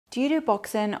Do you do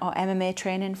boxing or MMA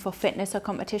training for fitness or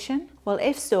competition? Well,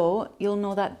 if so, you'll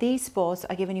know that these sports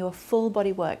are giving you a full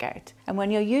body workout. And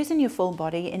when you're using your full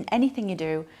body in anything you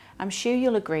do, I'm sure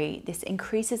you'll agree this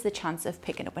increases the chance of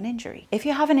picking up an injury. If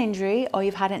you have an injury or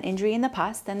you've had an injury in the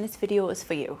past, then this video is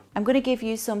for you. I'm going to give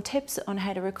you some tips on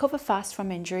how to recover fast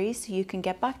from injuries so you can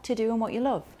get back to doing what you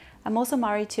love. I'm also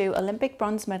married to Olympic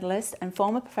bronze medalist and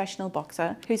former professional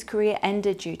boxer whose career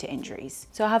ended due to injuries.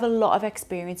 So I have a lot of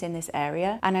experience in this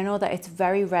area, and I know that it's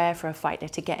very rare for a fighter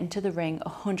to get into the ring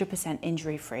 100%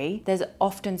 injury free. There's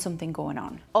often something going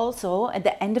on. Also, at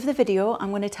the end of the video,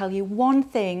 I'm going to tell you one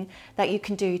thing that you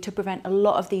can do to prevent a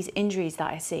lot of these injuries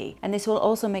that I see. And this will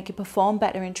also make you perform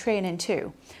better in training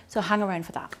too. So hang around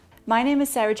for that. My name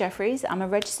is Jeffries. I'm a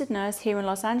registered nurse here in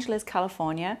Los Angeles,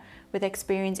 California, with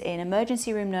experience in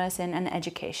emergency room nursing and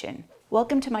education.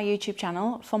 Welcome to my YouTube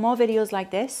channel. For more videos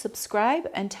like this, subscribe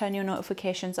and turn your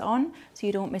notifications on so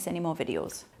you don't miss any more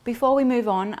videos. Before we move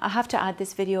on, I have to add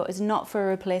this video is not for a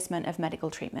replacement of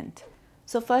medical treatment.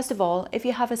 So first of all, if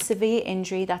you have a severe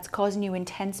injury that's causing you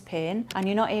intense pain and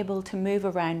you're not able to move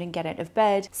around and get out of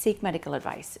bed, seek medical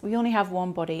advice. We only have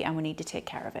one body and we need to take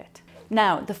care of it.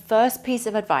 Now, the first piece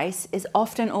of advice is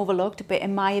often overlooked, but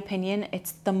in my opinion,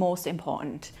 it's the most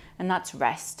important, and that's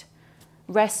rest.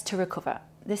 Rest to recover.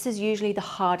 This is usually the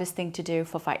hardest thing to do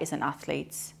for fighters and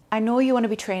athletes. I know you want to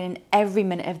be training every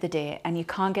minute of the day and you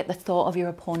can't get the thought of your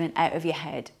opponent out of your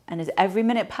head. And as every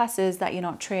minute passes that you're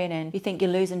not training, you think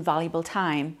you're losing valuable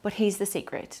time. But here's the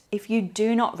secret. If you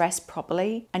do not rest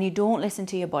properly and you don't listen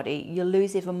to your body, you'll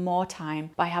lose even more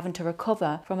time by having to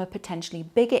recover from a potentially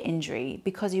bigger injury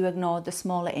because you ignored the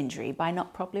smaller injury by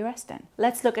not properly resting.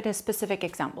 Let's look at a specific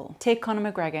example. Take Conor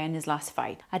McGregor in his last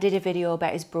fight. I did a video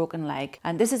about his broken leg,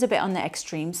 and this is a bit on the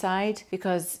extreme side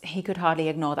because he could hardly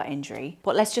ignore that injury.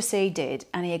 But let's just say he did,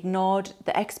 and he ignored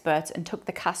the experts and took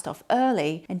the cast off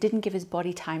early and didn't give his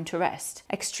body time to rest.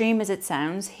 Extreme as it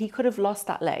sounds, he could have lost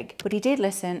that leg, but he did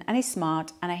listen and he's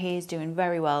smart, and I hear he's doing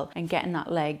very well and getting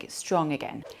that leg strong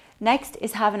again. Next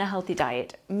is having a healthy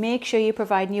diet. Make sure you're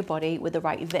providing your body with the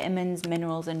right vitamins,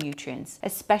 minerals and nutrients,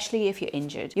 especially if you're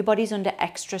injured. Your body's under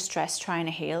extra stress trying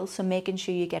to heal, so making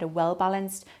sure you get a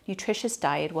well-balanced, nutritious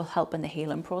diet will help in the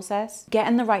healing process.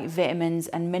 Getting the right vitamins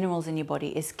and minerals in your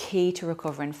body is key to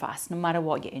recovering fast, no matter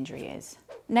what your injury is.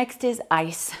 Next is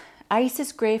ice. Ice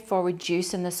is great for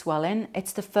reducing the swelling.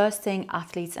 It's the first thing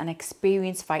athletes and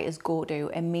experienced fighters go to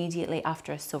immediately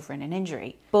after suffering an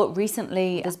injury. But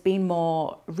recently, there's been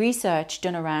more research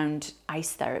done around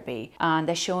ice therapy, and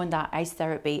they're showing that ice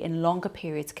therapy in longer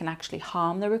periods can actually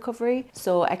harm the recovery.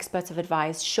 So experts have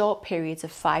advised short periods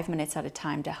of 5 minutes at a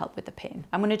time to help with the pain.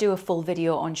 I'm going to do a full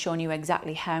video on showing you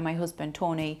exactly how my husband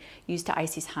Tony used to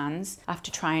ice his hands after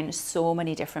trying so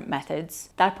many different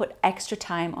methods. That put extra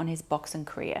time on his boxing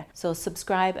career. So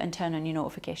subscribe and turn on your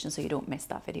notifications so you don't miss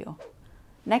that video.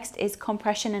 Next is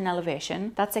compression and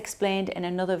elevation. That's explained in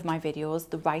another of my videos,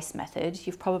 the RICE method.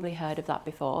 You've probably heard of that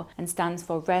before, and stands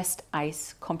for rest,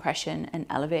 ice, compression and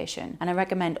elevation. And I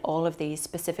recommend all of these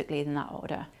specifically in that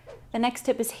order. The next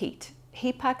tip is heat.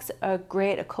 Heat packs are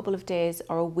great a couple of days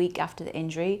or a week after the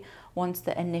injury once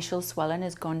the initial swelling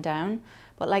has gone down.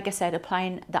 But like I said,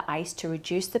 applying the ice to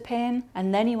reduce the pain,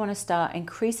 and then you want to start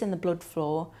increasing the blood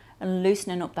flow and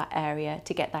loosening up that area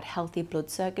to get that healthy blood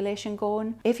circulation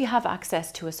going. If you have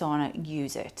access to a sauna,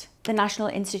 use it. The National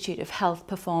Institute of Health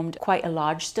performed quite a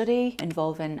large study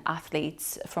involving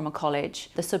athletes from a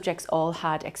college. The subjects all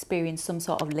had experienced some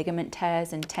sort of ligament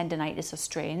tears and tendinitis or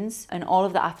strains, and all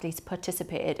of the athletes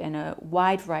participated in a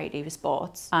wide variety of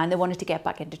sports, and they wanted to get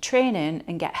back into training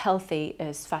and get healthy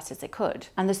as fast as they could.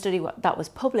 And the study that was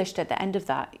published at the end of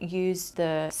that used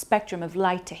the spectrum of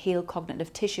light to heal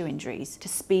cognitive tissue injuries to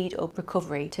speed up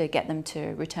recovery to get them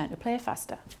to return to play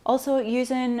faster. Also,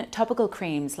 using topical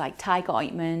creams like tiger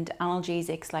ointment,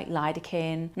 analgesics like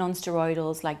lidocaine,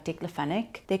 non-steroidals like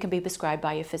diclofenac. They can be prescribed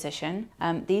by your physician.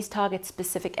 These target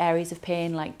specific areas of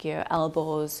pain like your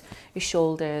elbows, your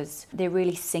shoulders. They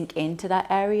really sink into that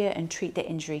area and treat the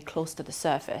injury close to the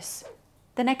surface.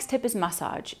 The next tip is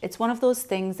massage. It's one of those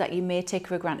things that you may take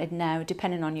for granted now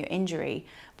depending on your injury,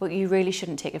 but you really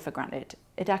shouldn't take it for granted.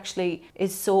 It actually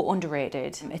is so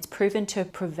underrated. It's proven to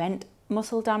prevent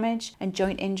muscle damage and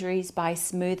joint injuries by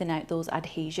smoothing out those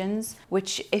adhesions,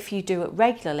 which if you do it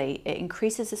regularly, it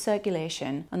increases the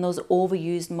circulation, and those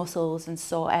overused muscles and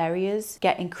sore areas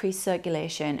get increased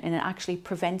circulation, and it actually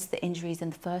prevents the injuries in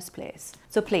the first place.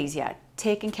 So please,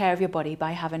 taking care of your body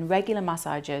by having regular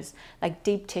massages, like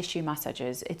deep tissue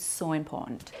massages, it's so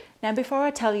important. Now, before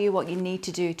I tell you what you need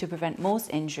to do to prevent most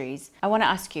injuries, I want to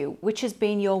ask you, which has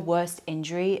been your worst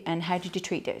injury and how did you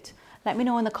treat it? Let me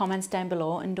know in the comments down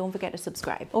below, and don't forget to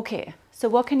subscribe. Okay, so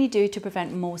what can you do to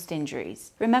prevent most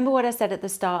injuries? Remember what I said at the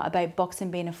start about boxing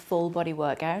being a full body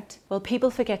workout? Well, people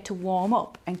forget to warm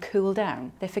up and cool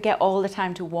down. They forget all the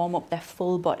time to warm up their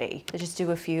full body. They just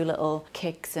do a few little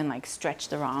kicks and like stretch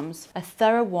their arms. A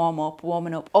thorough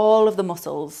warming up all of the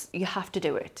muscles, you have to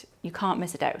do it. You can't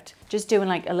miss it out. Just doing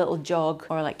like a little jog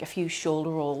or like a few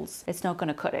shoulder rolls, it's not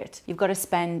gonna cut it. You've got to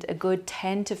spend a good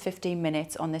 10 to 15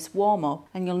 minutes on this warm up,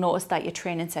 and you'll notice that your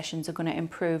training sessions are gonna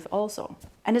improve also.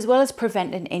 And as well as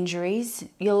preventing injuries,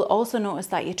 you'll also notice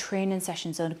that your training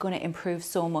sessions are gonna improve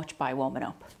so much by warming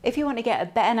up. If you want to get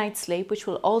a better night's sleep, which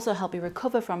will also help you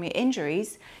recover from your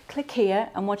injuries, click here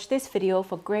and watch this video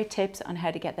for great tips on how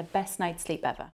to get the best night's sleep ever.